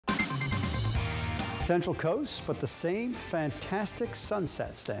Central Coast, but the same fantastic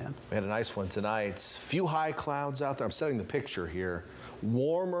sunset, Stan. We had a nice one tonight. Few high clouds out there. I'm setting the picture here.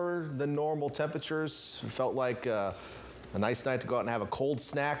 Warmer than normal temperatures. Felt like a nice night to go out and have a cold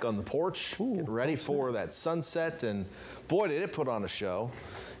snack on the porch. Ooh, get ready for that sunset, and boy, did it put on a show.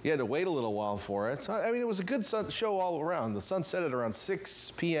 You had to wait a little while for it. I mean, it was a good show all around. The sun set at around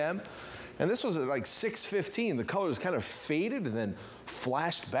 6 p.m. And this was at like 6:15. The colors kind of faded and then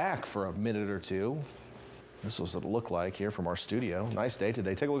flashed back for a minute or two. This was what it looked like here from our studio. Nice day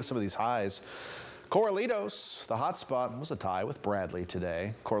today. Take a look at some of these highs. Corralitos, the hot spot, was a tie with Bradley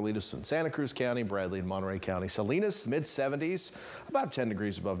today. Corralitos in Santa Cruz County, Bradley in Monterey County. Salinas, mid-70s, about 10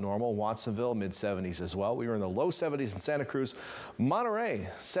 degrees above normal. Watsonville, mid-70s as well. We were in the low 70s in Santa Cruz. Monterey,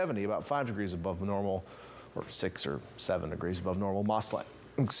 70, about 5 degrees above normal, or 6 or 7 degrees above normal. Moss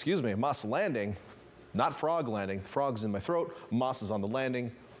Landing, not Frog Landing. Frog's in my throat. Moss is on the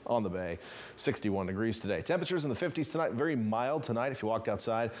landing. On the bay, 61 degrees today. Temperatures in the 50s tonight, very mild tonight. If you walked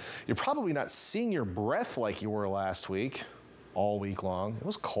outside, you're probably not seeing your breath like you were last week, all week long. It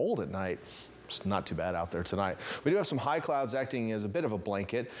was cold at night. It's not too bad out there tonight. We do have some high clouds acting as a bit of a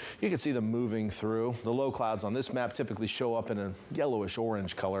blanket. You can see them moving through. The low clouds on this map typically show up in a yellowish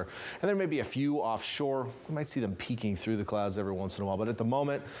orange color. And there may be a few offshore. We might see them peeking through the clouds every once in a while. But at the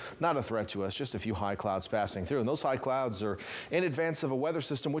moment, not a threat to us, just a few high clouds passing through. And those high clouds are in advance of a weather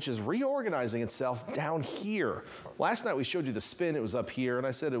system which is reorganizing itself down here. Last night we showed you the spin. It was up here, and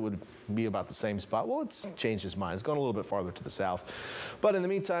I said it would be about the same spot. Well, it's changed its mind. It's gone a little bit farther to the south. But in the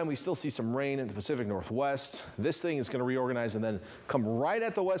meantime, we still see some rain in the Pacific Northwest. This thing is going to reorganize and then come right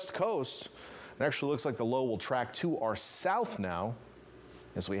at the west coast. It actually looks like the low will track to our south now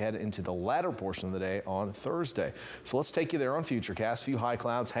as we head into the latter portion of the day on Thursday. So let's take you there on Futurecast. A few high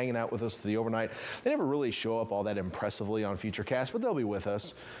clouds hanging out with us for the overnight. They never really show up all that impressively on Futurecast, but they'll be with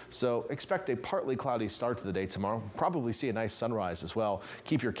us. So expect a partly cloudy start to the day tomorrow. Probably see a nice sunrise as well.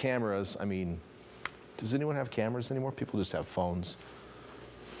 Keep your cameras. I mean, does anyone have cameras anymore? People just have phones.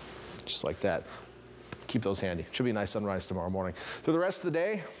 Just like that. Keep those handy. Should be a nice sunrise tomorrow morning. Through the rest of the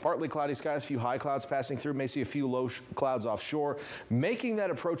day, partly cloudy skies, a few high clouds passing through. May see a few low clouds offshore. Making that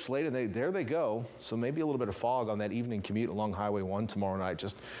approach late, and there they go. So maybe a little bit of fog on that evening commute along Highway 1 tomorrow night.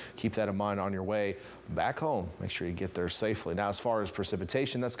 Just keep that in mind on your way back home. Make sure you get there safely. Now, as far as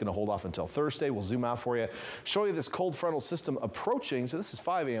precipitation, that's going to hold off until Thursday. We'll zoom out for you, show you this cold frontal system approaching. So this is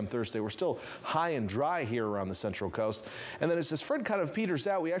 5 a.m. Thursday. We're still high and dry here around the Central Coast. And then as this front kind of peters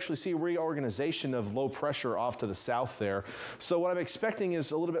out, we actually see a reorganization of low pressure off to the south there. So what I'm expecting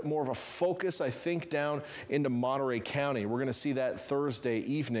is a little bit more of a focus, I think, down into Monterey County. We're going to see that Thursday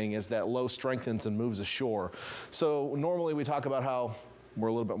evening as that low strengthens and moves ashore. So normally we talk about how we're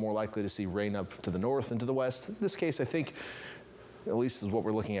a little bit more likely to see rain up to the north and to the west. In this case, I think, at least is what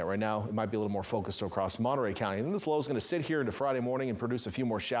we're looking at right now, it might be a little more focused across Monterey County. And this low is going to sit here into Friday morning and produce a few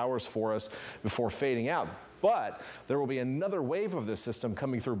more showers for us before fading out. But there will be another wave of this system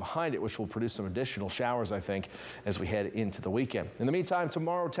coming through behind it, which will produce some additional showers, I think, as we head into the weekend. In the meantime,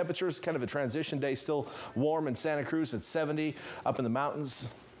 tomorrow, temperatures, kind of a transition day, still warm in Santa Cruz at 70, up in the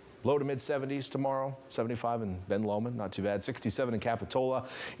mountains. Low to mid-70s tomorrow, 75 in Ben Lomond, not too bad. 67 in Capitola.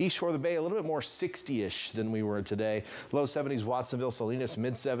 East Shore of the Bay, a little bit more 60-ish than we were today. Low 70s, Watsonville, Salinas,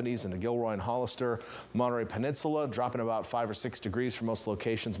 mid-70s into Gilroy and Hollister. Monterey Peninsula, dropping about 5 or 6 degrees for most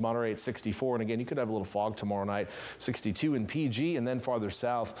locations. Monterey at 64, and again, you could have a little fog tomorrow night. 62 in PG, and then farther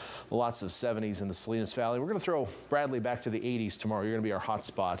south, lots of 70s in the Salinas Valley. We're going to throw Bradley back to the 80s tomorrow. You're going to be our hot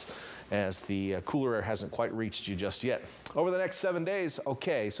spot as the cooler air hasn't quite reached you just yet. Over the next 7 days,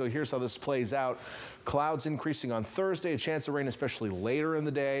 okay, so here's how this plays out. Clouds increasing on Thursday, a chance of rain, especially later in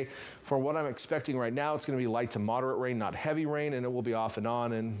the day. For what I'm expecting right now, it's going to be light to moderate rain, not heavy rain, and it will be off and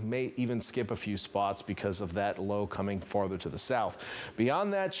on and may even skip a few spots because of that low coming farther to the south.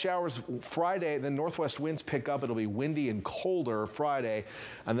 Beyond that, showers Friday, then northwest winds pick up. It'll be windy and colder Friday,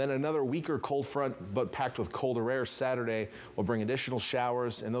 and then another weaker cold front, but packed with colder air Saturday will bring additional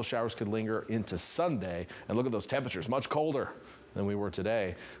showers, and those showers could linger into Sunday. And look at those temperatures, much colder than we were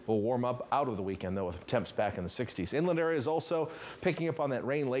today. We'll warm up out of the weekend, though, with temps back in the 60s. Inland areas also picking up on that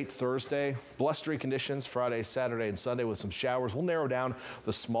rain late Thursday. Blustery conditions Friday, Saturday, and Sunday with some showers. We'll narrow down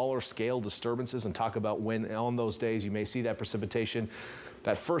the smaller scale disturbances and talk about when on those days you may see that precipitation.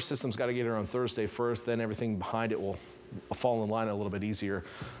 That first system's got to get here on Thursday first, then everything behind it will fall in line a little bit easier.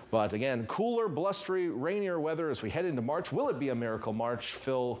 But again, cooler, blustery, rainier weather as we head into March. Will it be a miracle March,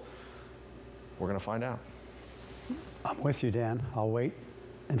 Phil? We're going to find out. I'm with you, Dan. I'll wait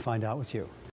and find out with you.